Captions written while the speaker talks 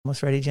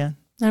Almost ready, Jen?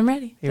 I'm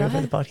ready. You ready for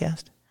the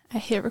podcast? I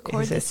hit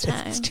record this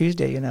time. It's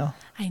Tuesday, you know.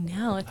 I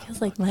know. It feels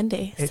like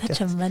Monday.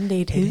 Such a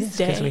Monday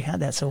Tuesday. Because we had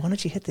that. So why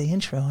don't you hit the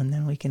intro and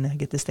then we can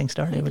get this thing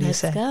started. What do you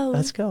say?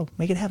 Let's go.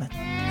 Make it happen.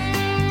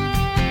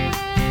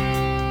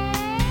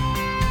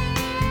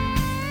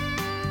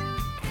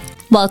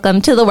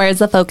 Welcome to the Where's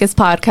the Focus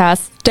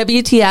podcast.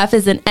 WTF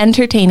is an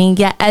entertaining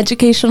yet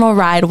educational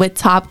ride with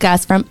top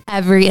guests from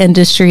every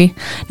industry.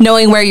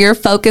 Knowing where your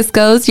focus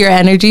goes, your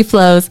energy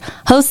flows.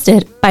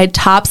 Hosted by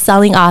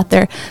top-selling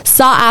author,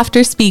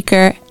 sought-after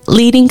speaker,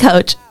 leading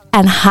coach,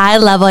 and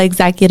high-level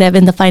executive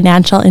in the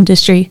financial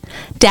industry,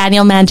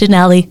 Daniel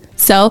Manginelli.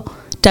 So,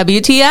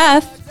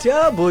 WTF.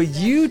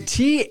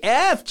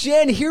 WTF,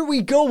 Jen. Here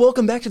we go.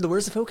 Welcome back to the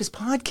Where's the Focus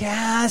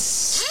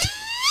podcast.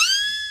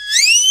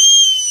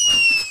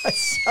 It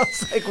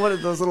sounds like one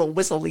of those little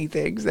whistly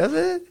things, doesn't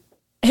it?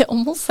 It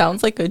almost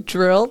sounds like a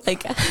drill.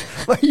 Like, does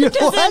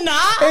it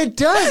not? It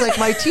does. Like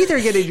my teeth are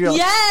getting drilled.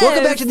 Yes.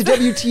 Welcome back to the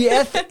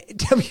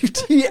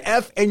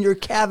WTF and your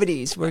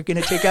cavities. We're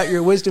going to take out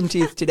your wisdom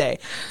teeth today.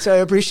 So I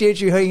appreciate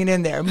you hanging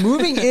in there.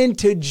 Moving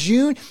into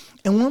June,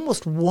 and we're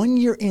almost 1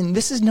 year in.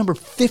 This is number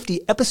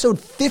 50, episode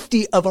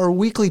 50 of our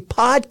weekly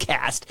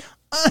podcast.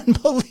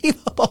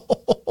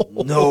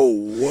 Unbelievable. No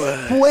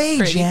way.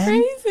 Wait,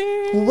 Jen.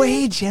 Crazy.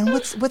 Wait, Jen.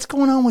 What's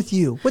going on with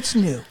you? What's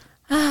new?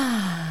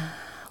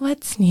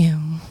 What's new?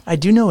 I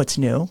do know it's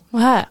new.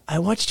 What? I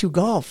watched you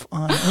golf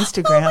on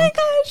Instagram. Oh my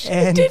gosh.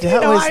 And Did you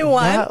know I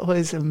won? That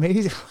was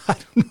amazing. I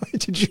don't know.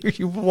 Did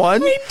you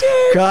won? I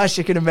did. Gosh,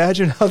 I can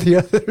imagine how the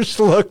others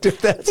looked if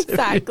that's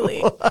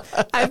Exactly.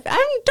 I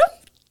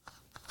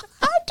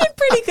did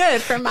pretty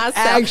good for myself.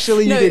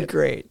 Actually, you did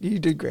great. You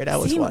did great. I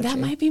was watching. That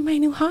might be my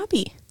new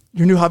hobby.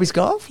 Your new hobby's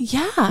golf?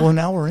 Yeah. Well,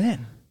 now we're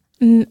in.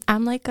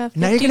 I'm like a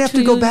Now you're gonna have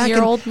to go back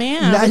old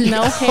man with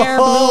no hair,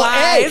 blue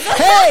eyes.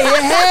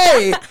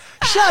 Hey!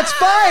 Shots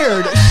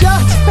fired!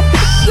 Shots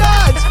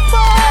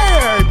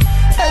fired!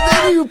 And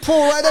then you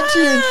pull right up to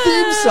your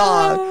theme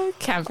song.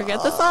 Can't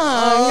forget the song.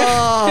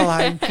 Oh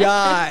my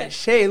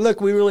gosh. Hey,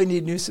 look, we really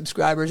need new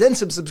subscribers and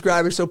some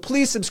subscribers. So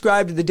please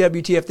subscribe to the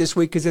WTF this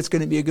week because it's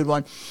going to be a good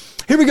one.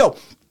 Here we go.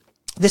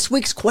 This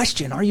week's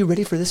question. Are you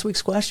ready for this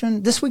week's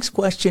question? This week's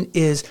question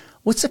is,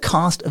 what's the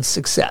cost of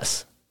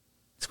success?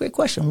 It's a great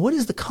question. What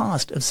is the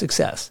cost of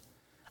success?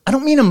 I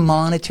don't mean a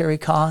monetary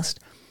cost.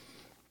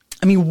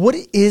 I mean, what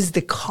is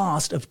the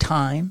cost of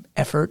time,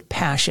 effort,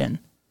 passion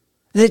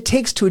that it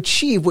takes to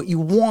achieve what you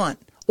want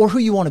or who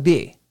you want to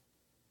be?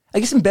 I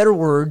guess in better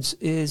words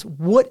is,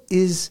 what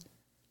is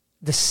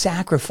the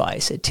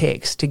sacrifice it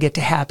takes to get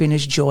to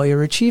happiness, joy,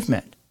 or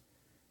achievement?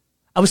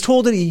 I was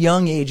told at a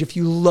young age, if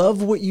you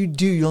love what you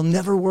do, you'll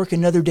never work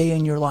another day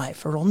in your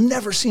life, or it'll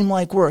never seem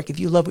like work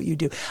if you love what you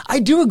do. I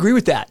do agree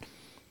with that,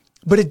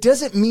 but it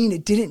doesn't mean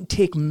it didn't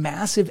take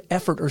massive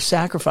effort or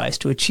sacrifice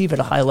to achieve at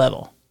a high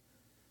level.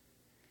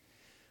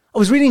 I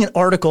was reading an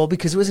article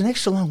because it was an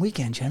extra long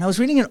weekend, Jen. I was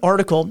reading an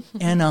article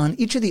and on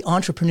each of the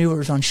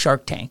entrepreneurs on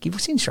Shark Tank. You've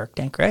seen Shark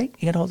Tank, right?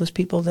 You got all those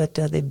people that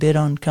they bid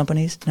on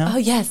companies? No? Oh,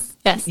 yes.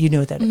 You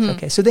know what that is.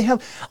 Okay. So they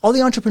have all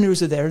the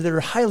entrepreneurs are there that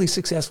are highly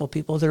successful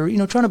people that are,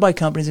 trying to buy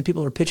companies, and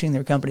people are pitching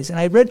their companies. And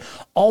I read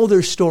all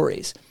their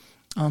stories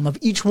of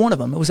each one of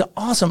them. It was an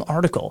awesome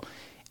article.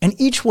 And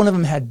each one of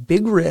them had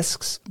big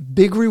risks,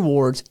 big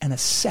rewards, and a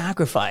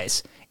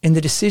sacrifice in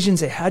the decisions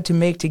they had to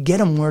make to get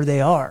them where they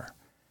are.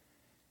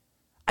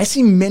 I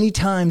see many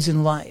times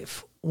in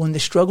life when the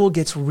struggle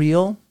gets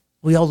real,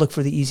 we all look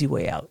for the easy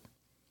way out.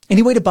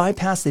 Any way to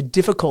bypass the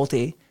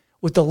difficulty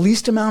with the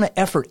least amount of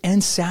effort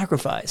and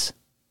sacrifice.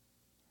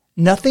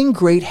 Nothing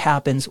great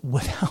happens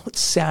without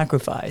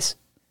sacrifice.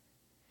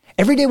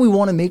 Every day we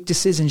want to make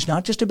decisions,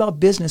 not just about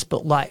business,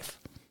 but life.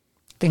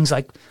 Things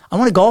like, I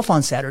want to golf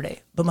on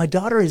Saturday, but my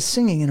daughter is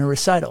singing in a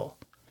recital.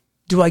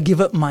 Do I give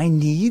up my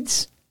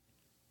needs,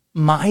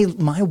 my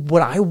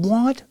what I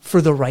want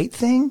for the right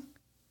thing?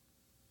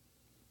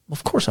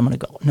 Of course I'm going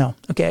to go. No.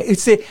 Okay.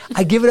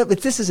 I give it up,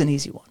 but this is an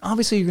easy one.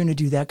 Obviously you're going to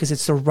do that because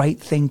it's the right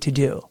thing to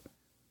do.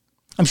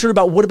 I'm sure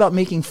what about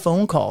making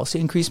phone calls to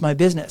increase my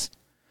business?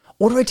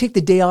 Or do I take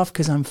the day off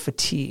because I'm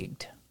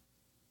fatigued?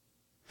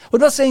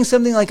 What about saying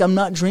something like, I'm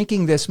not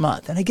drinking this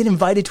month, and I get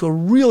invited to a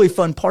really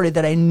fun party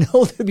that I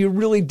know that would be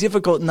really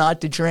difficult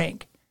not to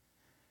drink?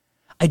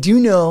 I do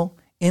know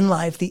in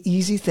life the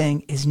easy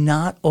thing is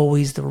not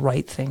always the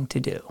right thing to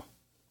do.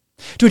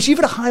 To achieve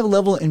at a high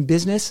level in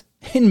business,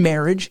 in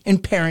marriage, in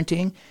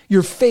parenting,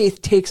 your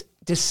faith takes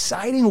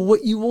deciding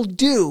what you will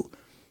do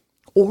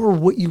or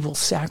what you will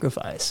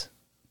sacrifice.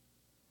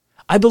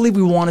 I believe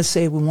we want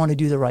to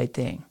do the right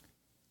thing.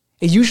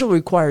 It usually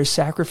requires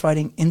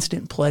sacrificing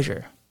instant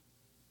pleasure.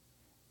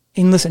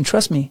 And listen,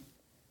 trust me,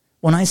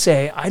 when I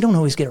say I don't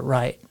always get it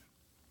right,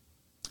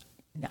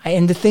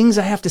 and the things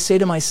I have to say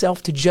to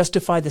myself to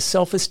justify the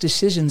selfish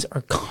decisions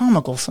are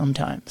comical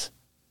sometimes.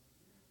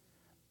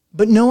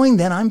 But knowing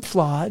that I'm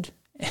flawed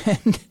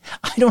and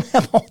I don't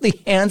have all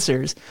the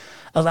answers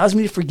allows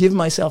me to forgive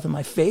myself and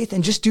my faith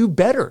and just do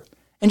better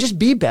and just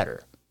be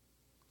better.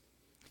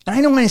 And I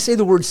know when I say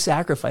the word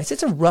sacrifice,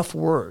 it's a rough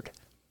word.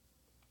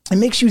 It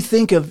makes you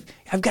think of,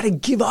 I've got to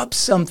give up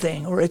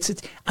something, or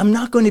I'm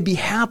not going to be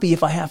happy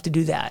if I have to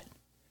do that.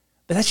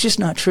 But that's just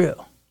not true.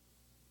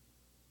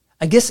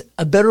 I guess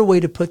a better way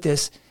to put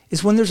this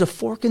is when there's a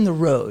fork in the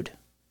road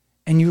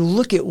and you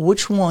look at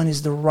which one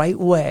is the right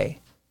way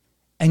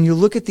and you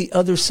look at the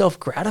other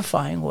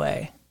self-gratifying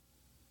way.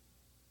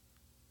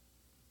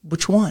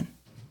 Which one?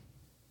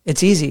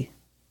 It's easy.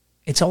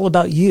 It's all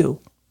about you.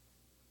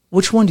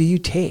 Which one do you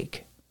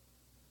take?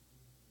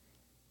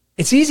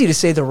 It's easy to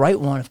say the right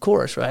one, of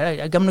course, right?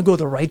 I'm going to go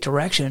the right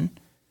direction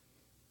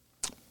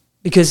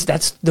because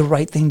that's the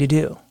right thing to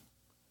do.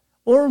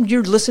 Or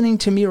you're listening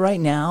to me right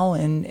now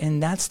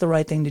and that's the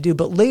right thing to do.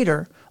 But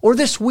later, or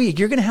this week,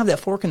 you're going to have that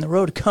fork in the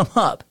road come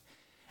up.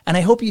 And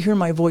I hope you hear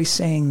my voice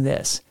saying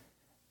this.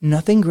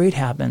 Nothing great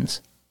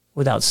happens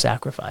without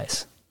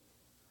sacrifice.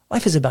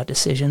 Life is about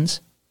decisions.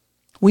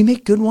 We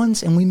make good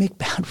ones and we make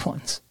bad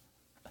ones.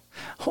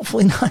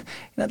 Hopefully not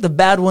the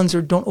bad ones,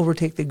 or don't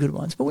overtake the good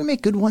ones, but we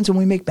make good ones and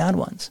we make bad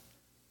ones.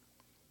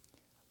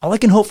 All I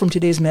can hope from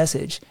today's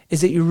message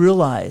is that you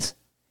realize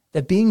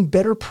that being a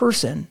better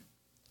person,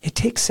 it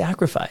takes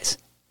sacrifice.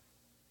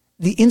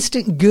 The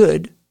instant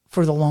good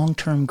for the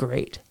long-term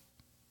great.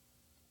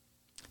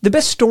 The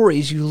best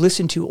stories you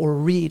listen to or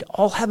read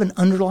all have an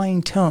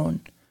underlying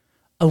tone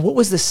of what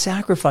was the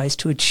sacrifice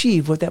to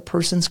achieve what that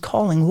person's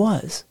calling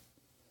was.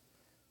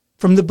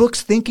 From the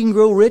books Think and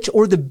Grow Rich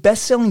or the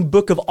best-selling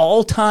book of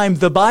all time,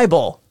 the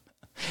Bible,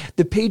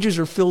 the pages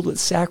are filled with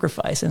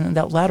sacrifice, and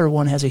that latter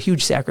one has a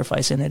huge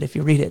sacrifice in it if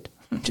you read it,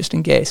 just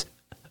in case.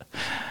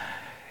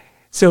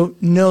 So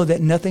know that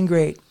nothing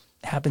great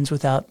happens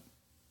without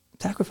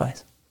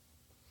sacrifice.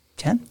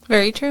 Jen?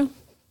 Very true.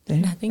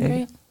 Nothing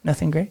great.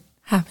 Nothing great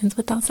happens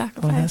without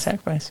sacrifice. Without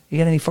sacrifice. You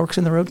got any forks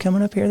in the road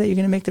coming up here that you're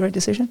going to make the right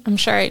decision? I'm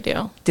sure I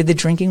do. Did the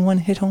drinking one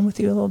hit home with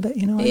you a little bit?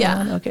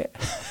 Yeah. Okay.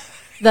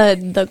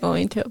 The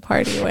going to a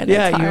party when it's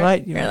hard. You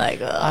might. You're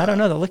like, ugh. I don't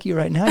know. Look at you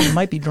right now. You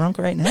might be drunk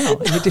right now.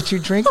 Did you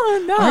drink?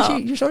 Oh no!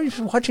 Aren't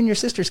you're watching your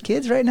sister's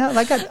kids right now.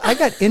 I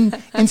got in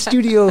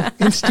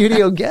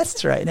studio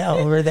guests right now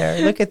over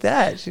there. Look at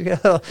that. She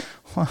got a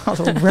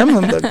little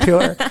gremlin look to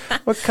her.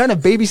 What kind of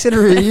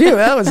babysitter are you?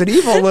 That was an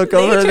evil look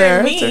over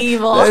there. Me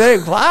evil.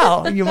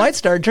 Wow, you might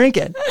start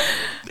drinking.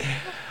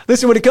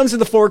 Listen, when it comes to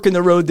the fork in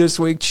the road this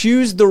week,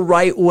 choose the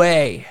right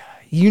way.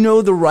 You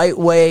know the right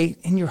way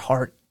in your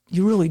heart.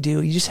 You really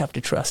do. You just have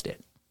to trust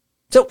it.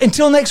 So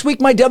until next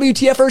week, my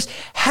WTFers,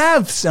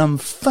 have some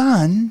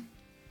fun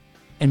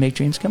and make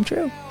dreams come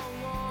true.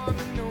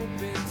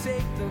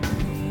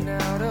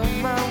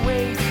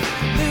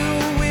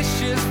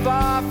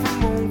 Far from